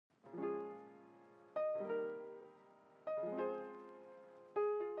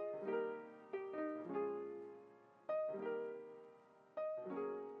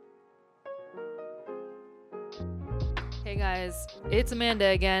Hey guys, it's Amanda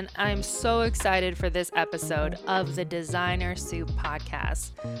again. I'm so excited for this episode of the Designer Soup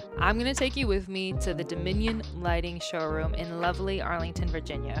podcast. I'm going to take you with me to the Dominion Lighting Showroom in lovely Arlington,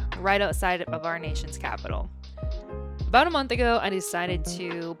 Virginia, right outside of our nation's capital. About a month ago, I decided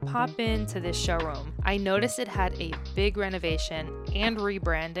to pop into this showroom. I noticed it had a big renovation and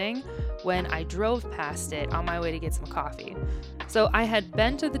rebranding when I drove past it on my way to get some coffee. So I had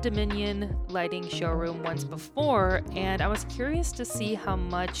been to the Dominion Lighting Showroom once before, and I was curious to see how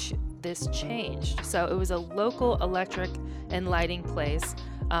much this changed. So it was a local electric and lighting place,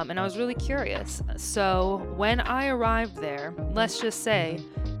 and I was really curious. So when I arrived there, let's just say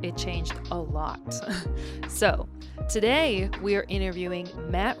it changed a lot. So today we are interviewing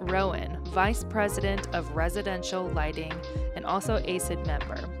Matt Rowan, Vice President of Residential Lighting and also ACID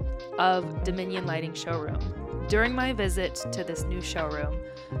member of Dominion Lighting Showroom. During my visit to this new showroom,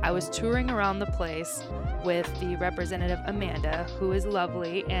 I was touring around the place with the representative Amanda, who is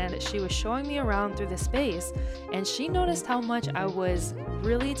lovely, and she was showing me around through the space, and she noticed how much I was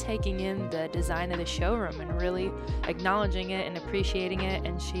really taking in the design of the showroom and really acknowledging it and appreciating it.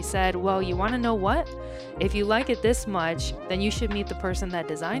 And she said, well, you want to know what? If you like it this much, then you should meet the person that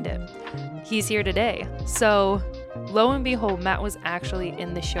designed it. He's here today. So lo and behold, Matt was actually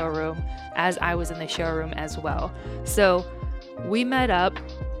in the showroom as I was in the showroom as well. So we met up,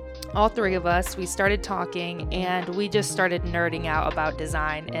 all three of us, we started talking, and we just started nerding out about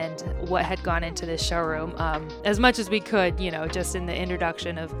design and what had gone into this showroom, as much as we could, just in the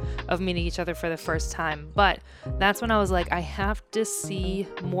introduction of meeting each other for the first time. But that's when I was like, I have to see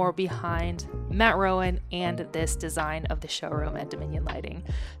more behind Matt Rowan and this design of the showroom at Dominion Lighting.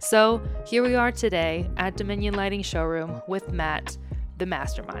 So here we are today at Dominion Lighting Showroom with Matt, the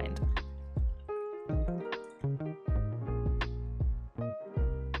mastermind.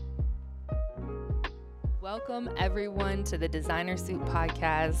 Welcome everyone to the Designer Soup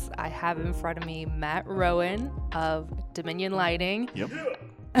podcast. I have in front of me Matt Rowan of Dominion Lighting. Yep.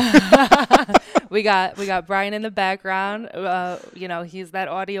 we got Brian in the background. He's that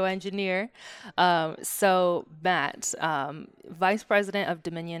audio engineer. So Matt, Vice President of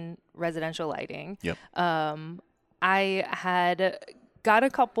Dominion Residential Lighting. Yep. I had got a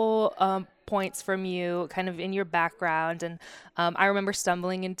couple points from you kind of in your background, and I remember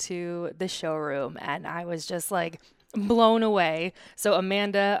stumbling into the showroom and I was just like blown away. So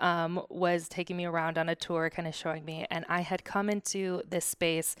Amanda was taking me around on a tour, kind of showing me, and I had come into this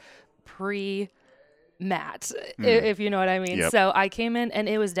space pre-Matt, if you know what I mean. Yep. So I came in and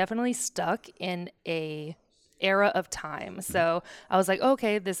it was definitely stuck in a era of time. So I was like,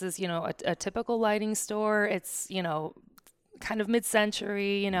 okay, this is, a typical lighting store. It's, kind of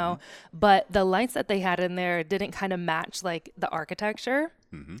mid-century, but the lights that they had in there didn't kind of match like the architecture.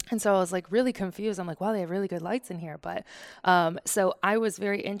 And so I was like really confused. I'm like, wow, they have really good lights in here. But so I was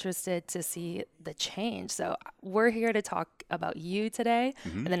very interested to see the change. So we're here to talk about you today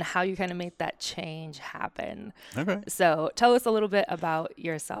and then how you kind of make that change happen. Okay. So tell us a little bit about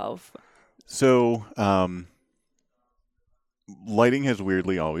yourself. So, lighting has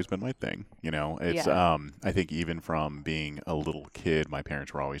weirdly always been my thing. It's, I think even from being a little kid, my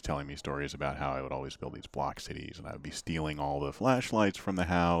parents were always telling me stories about how I would always build these block cities and I would be stealing all the flashlights from the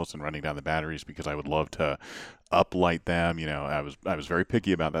house and running down the batteries because I would love to uplight them. I was very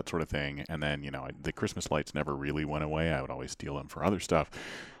picky about that sort of thing. And then, the Christmas lights never really went away. I would always steal them for other stuff.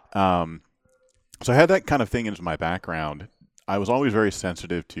 So I had that kind of thing into my background. I was always very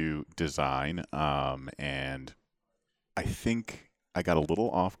sensitive to design, and I think I got a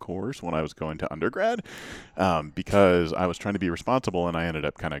little off course when I was going to undergrad because I was trying to be responsible, and I ended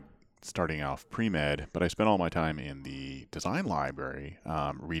up kind of starting off pre-med, but I spent all my time in the design library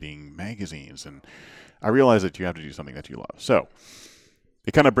reading magazines, and I realized that you have to do something that you love. So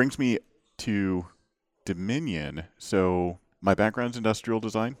it kind of brings me to Dominion. So my background's industrial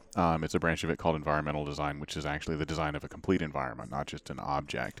design. It's a branch of it called environmental design, which is actually the design of a complete environment, not just an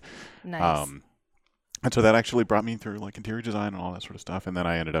object. Nice. And so that actually brought me through like interior design and all that sort of stuff. And then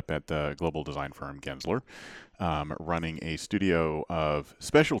I ended up at the global design firm Gensler, running a studio of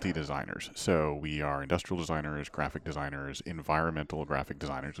specialty designers. So we are industrial designers, graphic designers, environmental graphic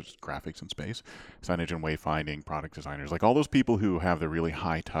designers, which is graphics in space, signage and wayfinding, product designers, like all those people who have the really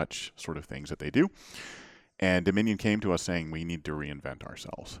high touch sort of things that they do. And Dominion came to us saying we need to reinvent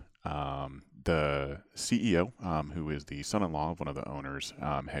ourselves. The CEO, who is the son-in-law of one of the owners,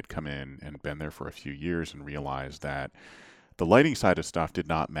 had come in and been there for a few years and realized that the lighting side of stuff did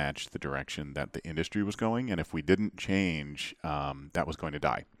not match the direction that the industry was going. And if we didn't change, that was going to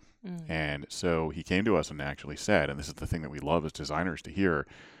die. And so he came to us and actually said, and this is the thing that we love as designers to hear,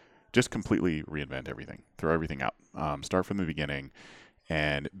 just completely reinvent everything, throw everything out, start from the beginning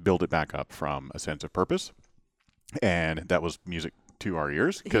and build it back up from a sense of purpose. And that was music to our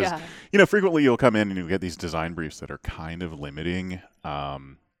ears because, frequently you'll come in and you'll get these design briefs that are kind of limiting,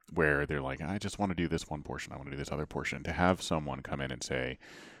 where they're like, I just want to do this one portion. I want to do this other portion. To have someone come in and say,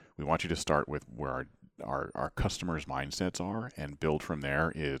 we want you to start with where our customers' mindsets are and build from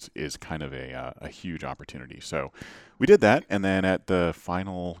there is kind of a huge opportunity. So we did that. And then at the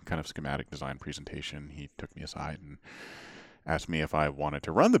final kind of schematic design presentation, he took me aside and asked me if I wanted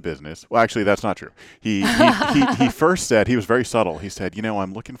to run the business. Well, actually, that's not true. He first said, he was very subtle. He said,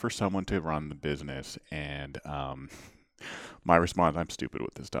 I'm looking for someone to run the business. And my response, I'm stupid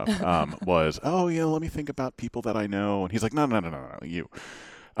with this stuff, was, let me think about people that I know. And he's like, no, you.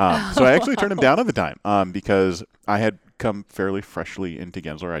 So I actually turned him down at the time because I had come fairly freshly into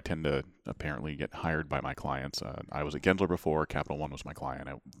Gensler. I tend to apparently get hired by my clients. I was at Gensler before. Capital One was my client.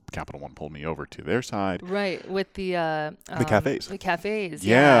 Capital One pulled me over to their side. Right, with the cafes. The cafes.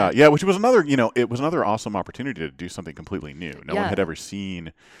 Yeah, which was another, it was another awesome opportunity to do something completely new. No one had ever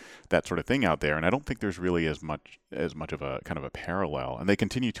seen that sort of thing out there, and I don't think there's really as much of a kind of a parallel. And they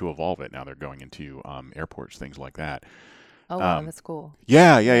continue to evolve it. Now they're going into airports, things like that. Oh, wow, that's cool.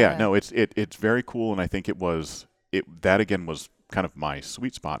 Yeah. No, it's very cool, and I think that again was kind of my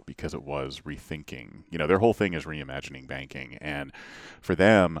sweet spot because it was rethinking. Their whole thing is reimagining banking, and for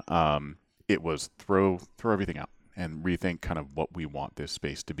them, it was throw everything out and rethink kind of what we want this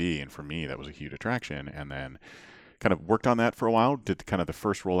space to be. And for me, that was a huge attraction. And then kind of worked on that for a while, did kind of the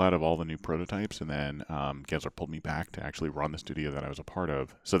first rollout of all the new prototypes, and then Gensler pulled me back to actually run the studio that I was a part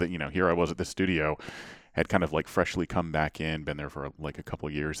of. So that here I was at this studio, had kind of like freshly come back in, been there for like a couple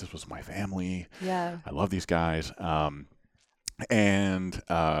of years. This was my family. Yeah. I love these guys. And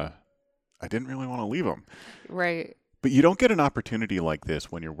I didn't really want to leave them. Right. But you don't get an opportunity like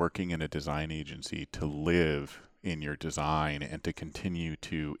this when you're working in a design agency to live in your design and to continue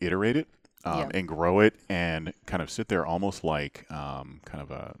to iterate it and grow it and kind of sit there almost like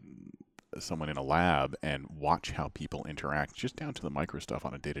someone in a lab and watch how people interact just down to the micro stuff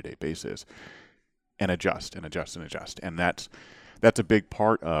on a day-to-day basis. And adjust. And that's a big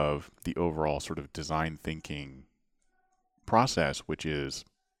part of the overall sort of design thinking process, which is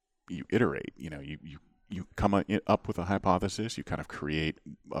you iterate. You come up with a hypothesis, you kind of create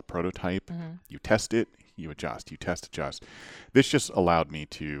a prototype, you test it, you adjust, you test, adjust. This just allowed me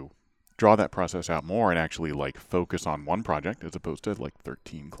to draw that process out more and actually like focus on one project as opposed to like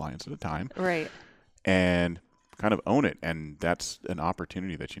 13 clients at a time. Right. And kind of own it. And that's an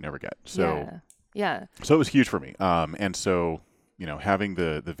opportunity that you never get. So yeah. So it was huge for me. And so, having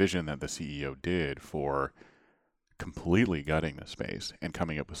the vision that the CEO did for completely gutting the space and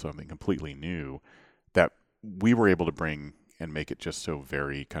coming up with something completely new that we were able to bring and make it just so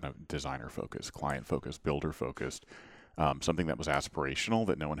very kind of designer focused, client focused, builder focused, something that was aspirational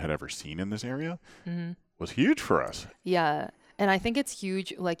that no one had ever seen in this area was huge for us. Yeah. And I think it's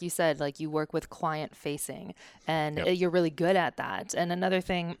huge, like you said, like you work with client facing and you're really good at that. And another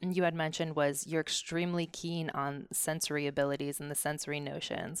thing you had mentioned was you're extremely keen on sensory abilities and the sensory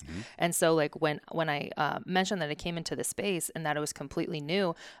notions. And so like when I mentioned that I came into the space and that it was completely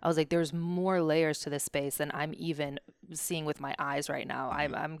new, I was like, there's more layers to this space than I'm even seeing with my eyes right now.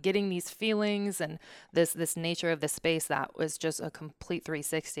 I'm getting these feelings and this nature of the space that was just a complete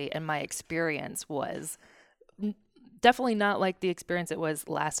 360. And my experience was definitely not like the experience it was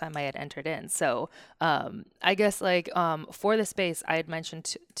last time I had entered in. So I guess like for the space, I had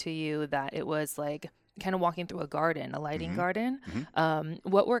mentioned to you that it was like kind of walking through a garden, a lighting garden.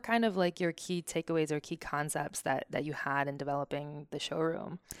 What were kind of like your key takeaways or key concepts that you had in developing the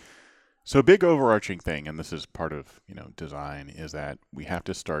showroom? So a big overarching thing, and this is part of design, is that we have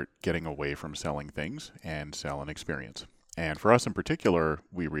to start getting away from selling things and sell an experience. And for us in particular,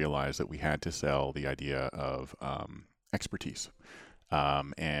 we realized that we had to sell the idea of expertise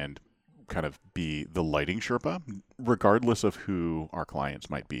and kind of be the lighting Sherpa, regardless of who our clients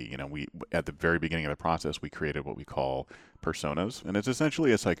might be. We at the very beginning of the process, we created what we call personas, and it's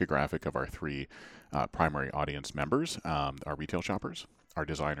essentially a psychographic of our three primary audience members, our retail shoppers, our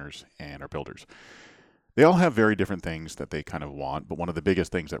designers, and our builders. They all have very different things that they kind of want, but one of the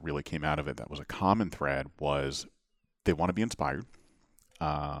biggest things that really came out of it that was a common thread was they want to be inspired.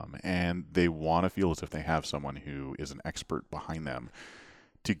 And they want to feel as if they have someone who is an expert behind them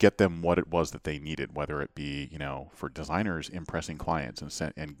to get them what it was that they needed, whether it be, for designers, impressing clients and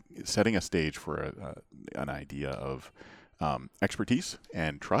setting a stage for an idea of expertise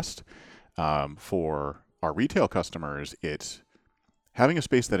and trust. For our retail customers, it's having a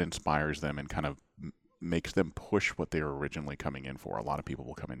space that inspires them and kind of makes them push what they were originally coming in for. A lot of people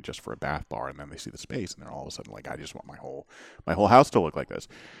will come in just for a bath bar, and then they see the space, and they're all of a sudden like, I just want my whole house to look like this.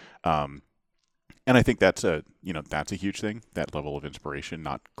 And I think that's a huge thing, that level of inspiration,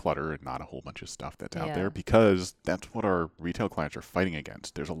 not clutter and not a whole bunch of stuff that's out there, because that's what our retail clients are fighting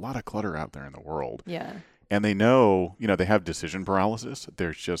against. There's a lot of clutter out there in the world. Yeah. And they know, they have decision paralysis.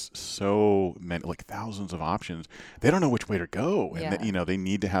 There's just so many, like thousands of options. They don't know which way to go. And, they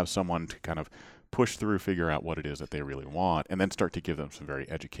need to have someone to kind of push through, figure out what it is that they really want, and then start to give them some very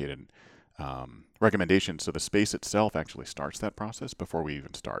educated recommendations. So the space itself actually starts that process before we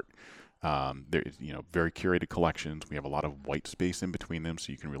even start. There's, very curated collections. We have a lot of white space in between them,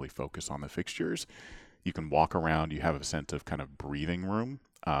 so you can really focus on the fixtures. You can walk around. You have a sense of kind of breathing room,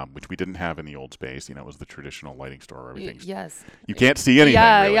 which we didn't have in the old space. It was the traditional lighting store where everything's... Yes. You can't see anything,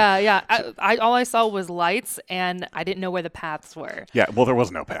 really. Yeah. All I saw was lights, and I didn't know where the paths were. Yeah, well, there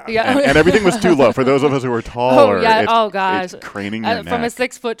was no path. Yeah. And everything was too low. For those of us who are taller, gosh. It's craning your neck. From a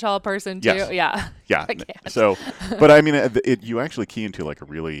 6-foot tall person, too. Yes. Yeah. Yeah. So, but I mean, you actually key into like a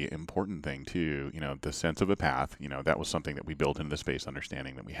really important thing too. The sense of a path. That was something that we built into the space,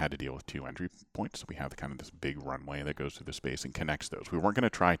 understanding that we had to deal with 2 entry points. So we have kind of this big runway that goes through the space and connects those. We weren't going to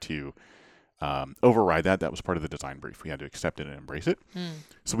try to override that. That was part of the design brief. We had to accept it and embrace it.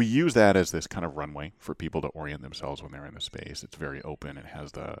 So we use that as this kind of runway for people to orient themselves when they're in the space. It's very open. It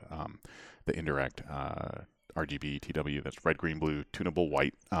has the indirect RGB TW, that's red, green, blue, tunable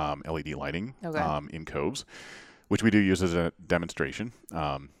white LED lighting in coves, which we do use as a demonstration.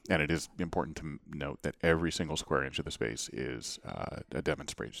 And it is important to note that every single square inch of the space is a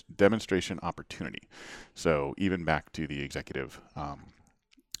demonstration opportunity. So even back to the executive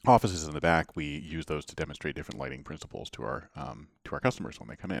offices in the back, we use those to demonstrate different lighting principles to our customers when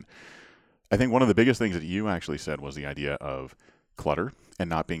they come in. I think one of the biggest things that you actually said was the idea of clutter and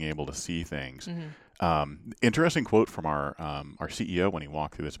not being able to see things. Interesting quote from our CEO when he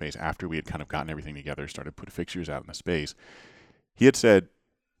walked through the space after we had kind of gotten everything together, started putting fixtures out in the space. He had said,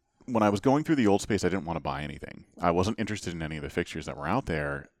 when I was going through the old space, I didn't want to buy anything. I wasn't interested in any of the fixtures that were out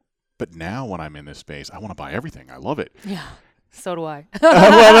there. But now when I'm in this space, I want to buy everything. I love it. Yeah. So do I. That's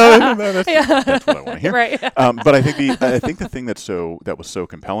what I want to hear. Right. But I think the thing that was so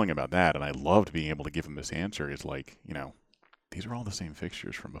compelling about that, and I loved being able to give him this answer, is like, these are all the same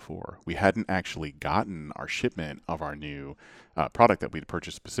fixtures from before. We hadn't actually gotten our shipment of our new product that we'd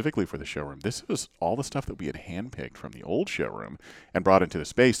purchased specifically for the showroom. This was all the stuff that we had handpicked from the old showroom and brought into the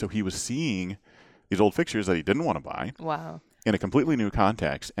space. So he was seeing these old fixtures that he didn't want to buy. Wow. In a completely new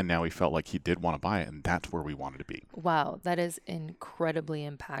context, and now he felt like he did want to buy it, and that's where we wanted to be. Wow, that is incredibly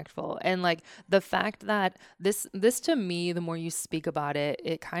impactful. And like the fact that this to me, the more you speak about it,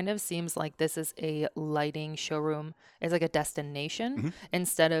 it kind of seems like this is a lighting showroom. It's like a destination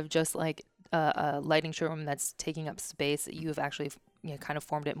instead of just like a lighting showroom that's taking up space. You've actually kind of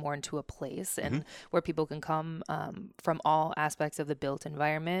formed it more into a place and where people can come from all aspects of the built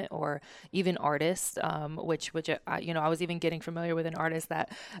environment, or even artists, which I was even getting familiar with an artist that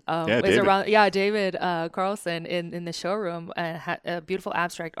is around. Yeah, David Carlson in the showroom, a beautiful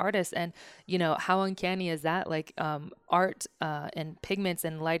abstract artist. And how uncanny is that? Like art and pigments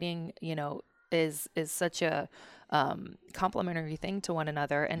and lighting, is such a complementary thing to one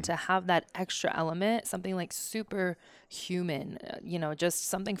another, and to have that extra element, something like super human, just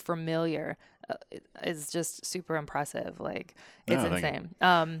something familiar, is just super impressive. Like it's insane.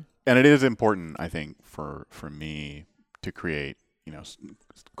 And it is important, I think, for me to create,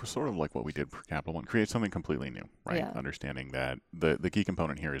 sort of like what we did for Capital One, create something completely new, right? Yeah. Understanding that the key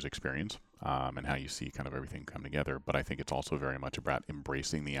component here is experience, and how you see kind of everything come together. But I think it's also very much about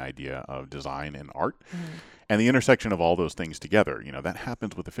embracing the idea of design and art and the intersection of all those things together. That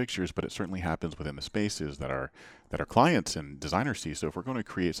happens with the fixtures, but it certainly happens within the spaces that our clients and designers see. So if we're going to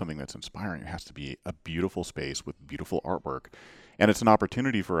create something that's inspiring, it has to be a beautiful space with beautiful artwork. And it's an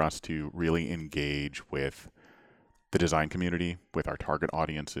opportunity for us to really engage with the design community, with our target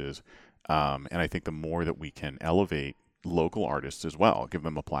audiences. And I think the more that we can elevate local artists as well, give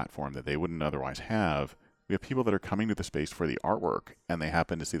them a platform that they wouldn't otherwise have. We have people that are coming to the space for the artwork, and they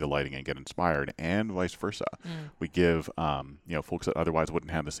happen to see the lighting and get inspired, and vice versa. We give folks that otherwise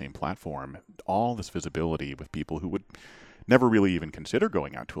wouldn't have the same platform all this visibility with people who would never really even consider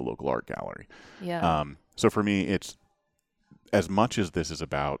going out to a local art gallery. Yeah. So for me, it's, as much as this is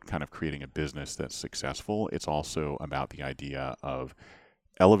about kind of creating a business that's successful, it's also about the idea of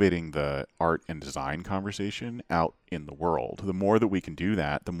elevating the art and design conversation out in the world. The more that we can do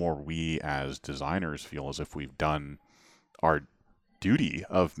that, the more we as designers feel as if we've done our duty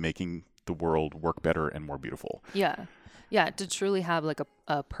of making the world work better and more beautiful. Yeah. Yeah, to truly have like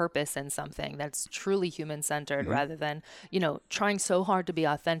a purpose in something that's truly human centered rather than, trying so hard to be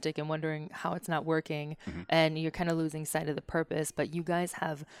authentic and wondering how it's not working and you're kind of losing sight of the purpose. But you guys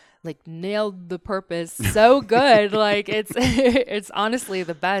have like nailed the purpose so good. Like it's honestly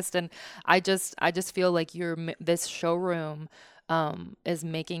the best. And I just feel like this showroom is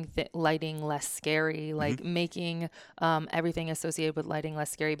making lighting less scary, like making everything associated with lighting less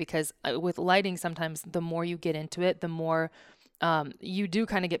scary, because with lighting, sometimes the more you get into it, the more you do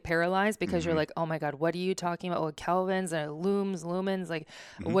kind of get paralyzed because you're like, oh my God, what are you talking about? Oh, kelvins and lumens, like,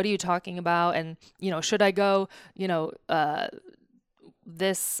 what are you talking about? And, should I go,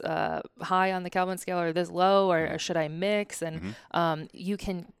 this high on the Kelvin scale or this low, or should I mix? And you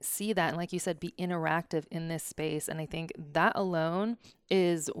can see that, and like you said, be interactive in this space. And I think that alone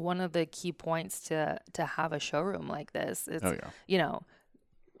is one of the key points to have a showroom like this. It's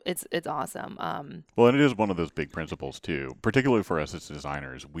it's awesome. Well, and it is one of those big principles too, particularly for us as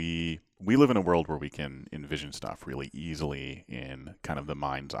designers. We live in a world where we can envision stuff really easily in kind of the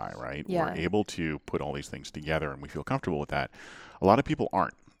mind's eye, right? Yeah. We're able to put all these things together and we feel comfortable with that. A lot of people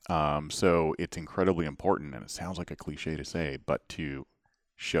aren't. So it's incredibly important, and it sounds like a cliche to say, but to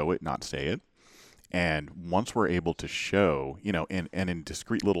show it, not say it. And once we're able to show, and in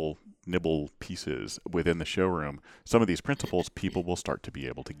discrete little nibble pieces within the showroom, some of these principles, people will start to be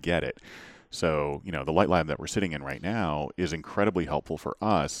able to get it. So, the light lab that we're sitting in right now is incredibly helpful for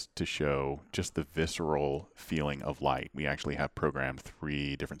us to show just the visceral feeling of light. We actually have programmed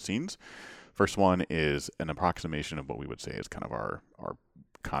 3 different scenes. First one is an approximation of what we would say is kind of our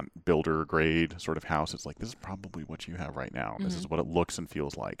builder grade sort of house. It's like, this is probably what you have right now. This is what it looks and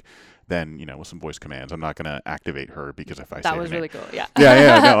feels like. Then, with some voice commands, I'm not going to activate her, because if I say that was really cool. Yeah.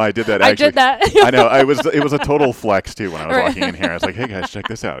 No, I did that. Actually. I did that. I know. It was a total flex too when I was walking in here. I was like, hey guys, check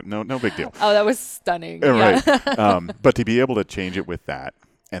this out. No big deal. Oh, that was stunning. Right. Yeah. But to be able to change it with that,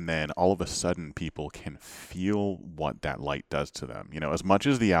 and then all of a sudden people can feel what that light does to them. As much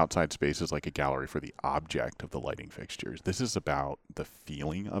as the outside space is like a gallery for the object of the lighting fixtures, this is about the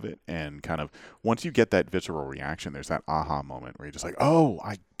feeling of it. And kind of once you get that visceral reaction, there's that aha moment where you're just like, oh,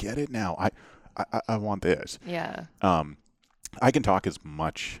 I get it now. I want this. Yeah. I can talk as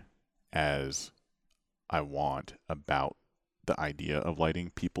much as I want about the idea of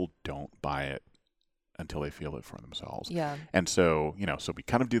lighting. People don't buy it until they feel it for themselves. Yeah. And so, so we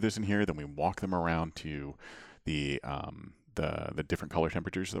kind of do this in here, then we walk them around to the different color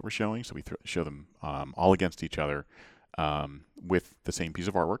temperatures that we're showing. So we show them all against each other with the same piece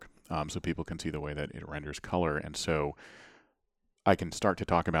of artwork, so people can see the way that it renders color. And so I can start to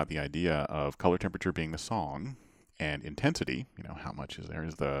talk about the idea of color temperature being the song, and intensity, how much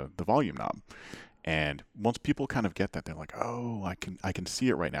is the volume knob. And once people kind of get that, they're like, oh, I can see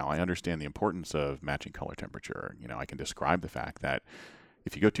it right now. I understand the importance of matching color temperature. I can describe the fact that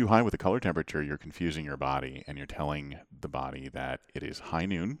if you go too high with the color temperature, you're confusing your body, and you're telling the body that it is high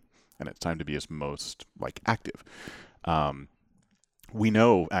noon and it's time to be its most active. We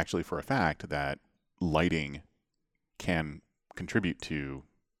know actually for a fact that lighting can contribute to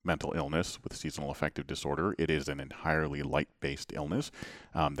mental illness with seasonal affective disorder. It is an entirely light-based illness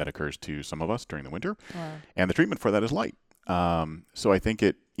that occurs to some of us during the winter. Wow. And the treatment for that is light. So I think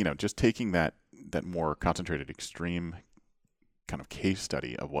it, just taking that more concentrated, extreme kind of case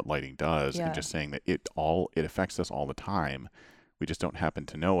study of what lighting does, and just saying that it affects us all the time, we just don't happen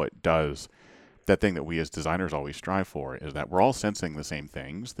to know it, does that thing that we as designers always strive for, is that we're all sensing the same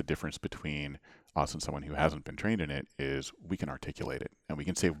things. The difference between us and someone who hasn't been trained in it is we can articulate it, and we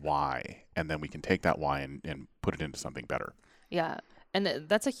can say why, and then we can take that why and put it into something better. Yeah. And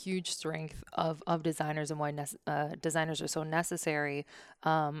that's a huge strength of designers, and why designers are so necessary.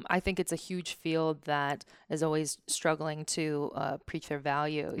 I think it's a huge field that is always struggling to preach their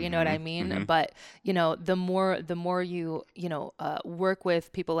value. You know what I mean? But, the more you work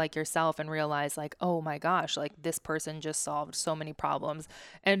with people like yourself and realize like, oh my gosh, like this person just solved so many problems,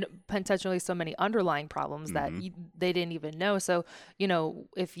 and potentially so many underlying problems that they didn't even know. So,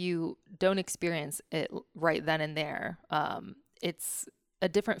 if you don't experience it right then and there, it's a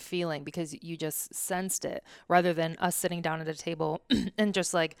different feeling because you just sensed it, rather than us sitting down at a table and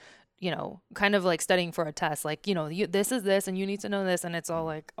just like, kind of like studying for a test, like, this is this and you need to know this. And it's all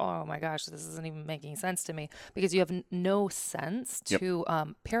like, oh my gosh, this isn't even making sense to me, because you have no sense to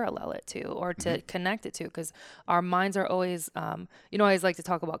parallel it to, or to connect it to, because our minds are always, I always like to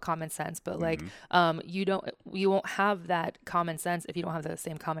talk about common sense, but like, you won't have that common sense if you don't have the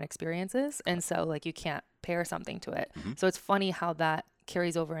same common experiences. And so like, you can't pair something to it. So it's funny how that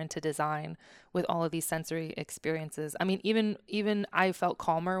carries over into design with all of these sensory experiences. I mean, even I felt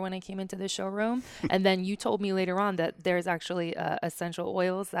calmer when I came into the showroom. And then you told me later on that there's actually essential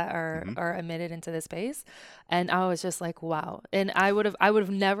oils that are emitted into the space. And I was just like, wow. And I would have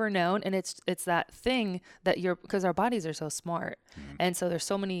never known. And it's that thing that because our bodies are so smart. And so there's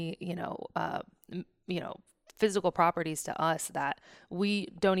so many, physical properties to us that we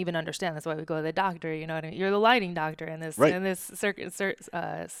don't even understand. That's why we go to the doctor. You know what I mean? You're the lighting doctor in this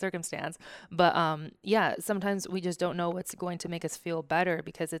circumstance. But sometimes we just don't know what's going to make us feel better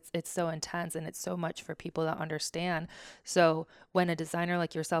because it's so intense and it's so much for people to understand. So when a designer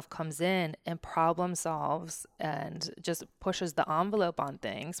like yourself comes in and problem solves and just pushes the envelope on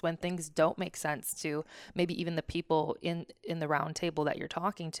things when things don't make sense to maybe even the people in the round table that you're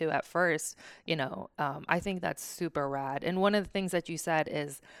talking to at first, I think that's super rad. And one of the things that you said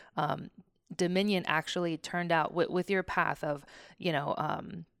is Dominion actually turned out with your path of,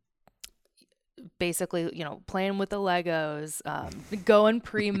 basically, playing with the Legos, going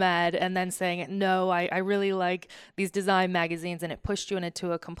pre-med and then saying, no, I really like these design magazines, and it pushed you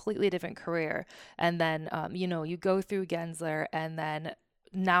into a completely different career. And then, you go through Gensler and then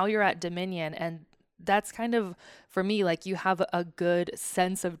now you're at Dominion, and that's kind of, for me, like you have a good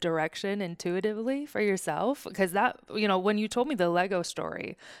sense of direction intuitively for yourself. Because that, when you told me the Lego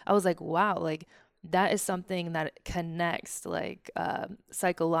story, I was like, wow, like that is something that connects like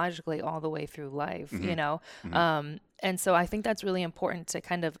psychologically all the way through life, and so I think that's really important to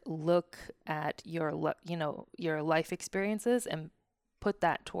kind of look at your life experiences and put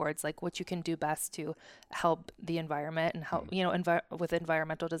that towards like what you can do best to help the environment and help, with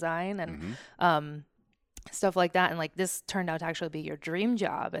environmental design and stuff like that. And like this turned out to actually be your dream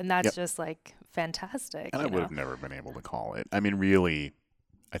job. And that's just like fantastic. And I would have never been able to call it. I mean, really,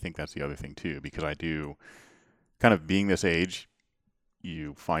 I think that's the other thing too, because I do kind of being this age,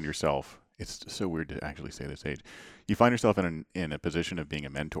 you find yourself, it's so weird to actually say this age, you find yourself in a position of being a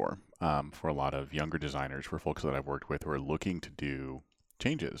mentor for a lot of younger designers, for folks that I've worked with who are looking to do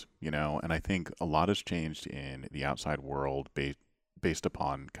changes, and I think a lot has changed in the outside world based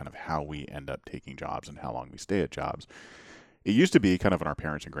upon kind of how we end up taking jobs and how long we stay at jobs. It used to be kind of in our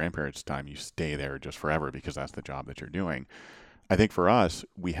parents' and grandparents' time, you stay there just forever because that's the job that you're doing. I think for us,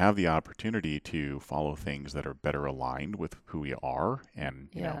 we have the opportunity to follow things that are better aligned with who we are. And,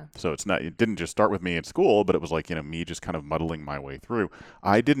 so it didn't just start with me at school, but it was like, me just kind of muddling my way through.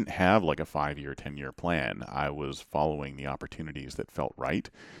 I didn't have like a 5-year, 10-year plan. I was following the opportunities that felt right,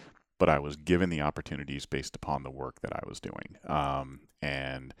 but I was given the opportunities based upon the work that I was doing.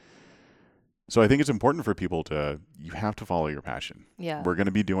 And so I think it's important for people you have to follow your passion. Yeah. We're going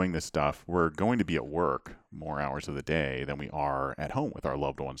to be doing this stuff. We're going to be at work more hours of the day than we are at home with our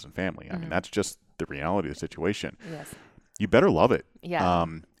loved ones and family. I mean, that's just the reality of the situation. Yes. You better love it. Yeah.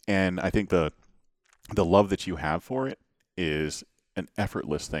 And I think the love that you have for it is an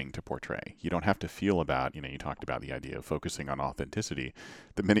effortless thing to portray. You don't have to feel about, you talked about the idea of focusing on authenticity.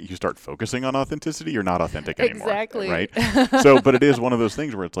 The minute you start focusing on authenticity, you're not authentic anymore. Exactly. Right? But it is one of those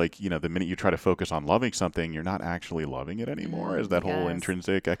things where it's like, the minute you try to focus on loving something, you're not actually loving it anymore. Is that whole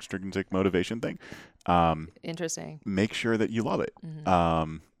intrinsic, extrinsic motivation thing. Interesting. Make sure that you love it.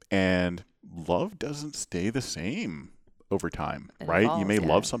 And love doesn't stay the same over time, right? Evolves, you may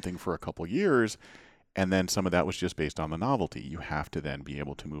love something for a couple years, and then some of that was just based on the novelty. You have to then be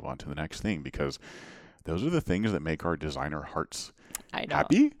able to move on to the next thing, because those are the things that make our designer hearts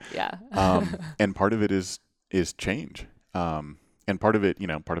happy. Yeah. And part of it is change. And part of it,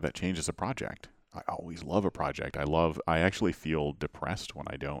 part of that change is a project. I always love a project. I actually feel depressed when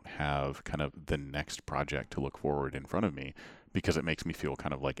I don't have kind of the next project to look forward in front of me, because it makes me feel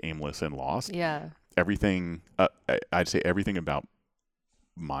kind of like aimless and lost. Yeah. Everything, I'd say everything about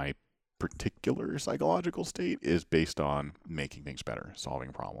my particular psychological state is based on making things better,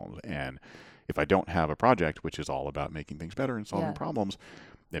 solving problems. And if I don't have a project which is all about making things better and solving problems,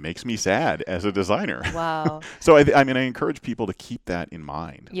 it makes me sad as a designer. Wow. So I encourage people to keep that in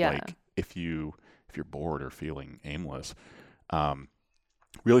mind. Yeah. Like if you're bored or feeling aimless,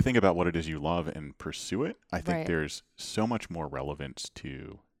 really think about what it is you love and pursue it. I think there's so much more relevance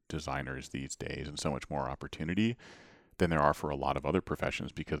to designers these days and so much more opportunity than there are for a lot of other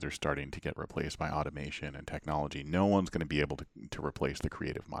professions, because they're starting to get replaced by automation and technology. No one's going to be able to replace the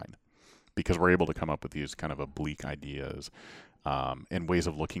creative mind, because we're able to come up with these kind of oblique ideas and ways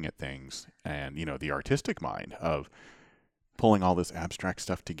of looking at things. And, the artistic mind of pulling all this abstract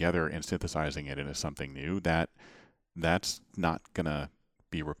stuff together and synthesizing it into something new, that's not going to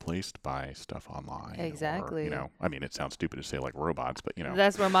be replaced by stuff online. Exactly. Or, I mean, it sounds stupid to say like robots, but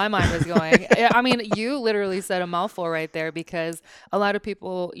That's where my mind was going. I mean, you literally said a mouthful right there, because a lot of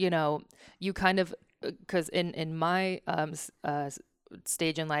people, you kind of, because in my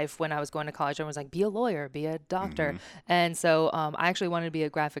stage in life when I was going to college, everyone was like, be a lawyer, be a doctor. And so I actually wanted to be a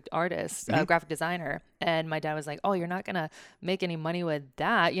graphic artist, graphic designer. And my dad was like, oh, you're not going to make any money with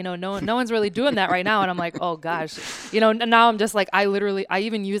that. No one's really doing that right now. And I'm like, oh gosh, now I'm just like, I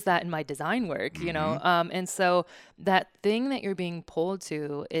even use that in my design work, and so that thing that you're being pulled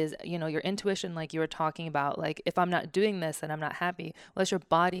to is, your intuition, like you were talking about, like, if I'm not doing this, then I'm not happy. Well, it's your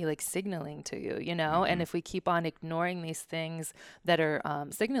body like signaling to you, and if we keep on ignoring these things that are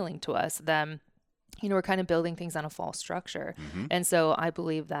signaling to us, then we're kind of building things on a false structure. And so I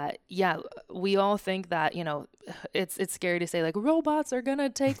believe that, we all think that, it's scary to say like robots are going to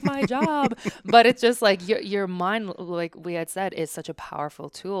take my job, but it's just like your mind, like we had said, is such a powerful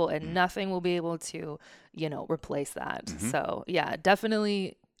tool, and nothing will be able to, replace that. So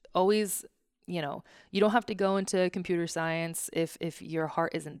definitely always, you don't have to go into computer science if your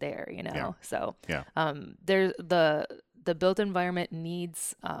heart isn't there, So there's the built environment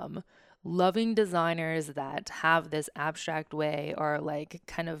needs, loving designers that have this abstract way, or like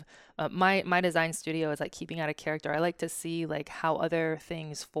kind of my design studio is like keeping out a character. I like to see like how other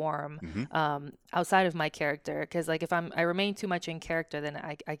things form outside of my character, because like if I remain too much in character, then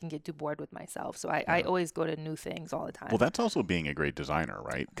I can get too bored with myself. So I always go to new things all the time. Well, that's also being a great designer,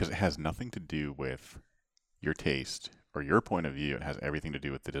 right? Because it has nothing to do with your taste or your point of view. It has everything to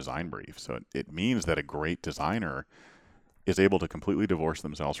do with the design brief. So it means that a great designer is able to completely divorce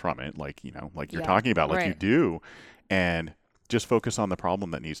themselves from it, like you're talking about, like you do, and just focus on the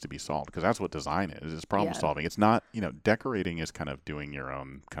problem that needs to be solved, because that's what design is problem solving. It's not, decorating is kind of doing your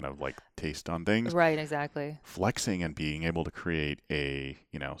own kind of like taste on things. Right, exactly. Flexing and being able to create a,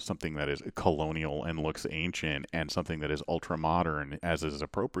 something that is colonial and looks ancient, and something that is ultra modern as is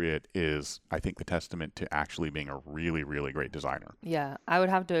appropriate, is, I think, the testament to actually being a really, really great designer. Yeah, I would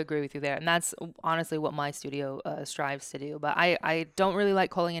have to agree with you there. And that's honestly what my studio strives to do. But I don't really like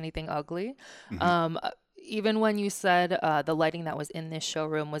calling anything ugly. Even when you said the lighting that was in this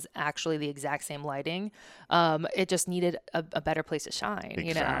showroom was actually the exact same lighting, it just needed a better place to shine,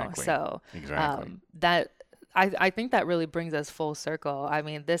 Exactly. So that I think that really brings us full circle. I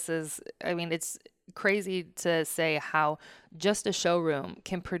mean, it's crazy to say how just a showroom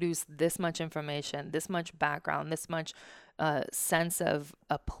can produce this much information, this much background, this much sense of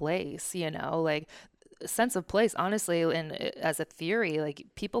a place, like sense of place, honestly, and as a theory, like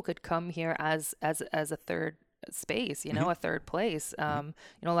people could come here as a third space, a third place. A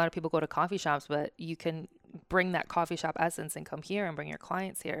lot of people go to coffee shops, but you can bring that coffee shop essence and come here and bring your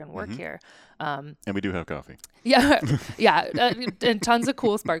clients here and work here. And we do have coffee. Yeah. And tons of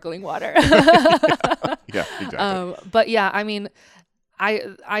cool sparkling water. Yeah, exactly. But yeah, I mean,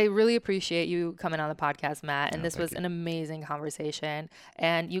 I really appreciate you coming on the podcast, Matt, and this was an amazing conversation.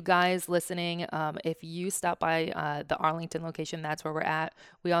 And you guys listening, if you stop by the Arlington location, that's where we're at.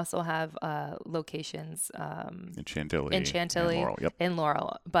 We also have locations in Chantilly, and Laurel. Yep. In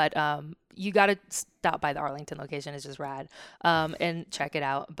Laurel. But you got to stop by the Arlington location. It's just rad, and check it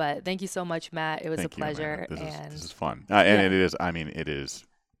out. But thank you so much, Matt. It was a pleasure. This is fun, and it is. I mean, it is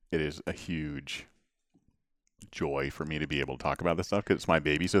a huge joy for me to be able to talk about this stuff, because it's my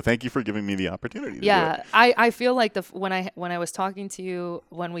baby. So thank you for giving me the opportunity to do it. I feel like when I was talking to you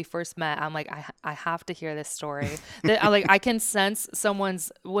when we first met, I'm like, I have to hear this story. I can sense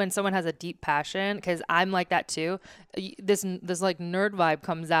when someone has a deep passion, because I'm like that too. This like nerd vibe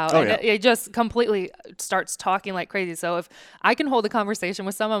comes out, it just completely starts talking like crazy. So if I can hold a conversation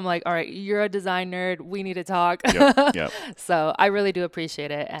with someone, I'm like, all right, you're a design nerd, we need to talk. Yep. So I really do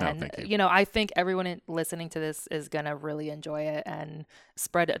appreciate it. And thank you. I think everyone listening to this is gonna really enjoy it and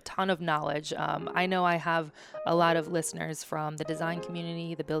spread a ton of knowledge. I know I have a lot of listeners from the design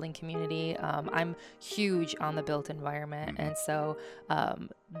community, the building community. I'm huge on the built environment, and so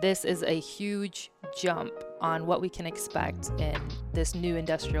this is a huge jump on what we can expect in this new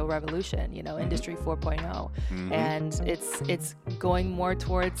industrial revolution, Industry 4.0. And it's going more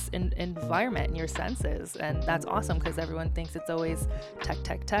towards environment and your senses. And that's awesome, because everyone thinks it's always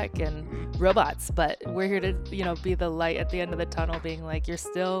tech and robots, but we're here to, be the light at the end of the tunnel, being like, you're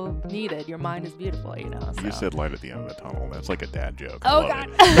still needed. Your mind is beautiful, So. You said light at the end of the tunnel. That's like a dad joke. Oh, God.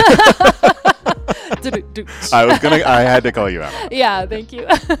 I had to call you out. Yeah, thank you.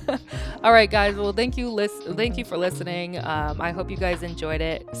 All right, guys. Well, thank you for listening. I hope you guys enjoyed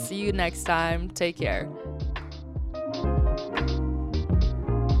it. See you next time. Take care.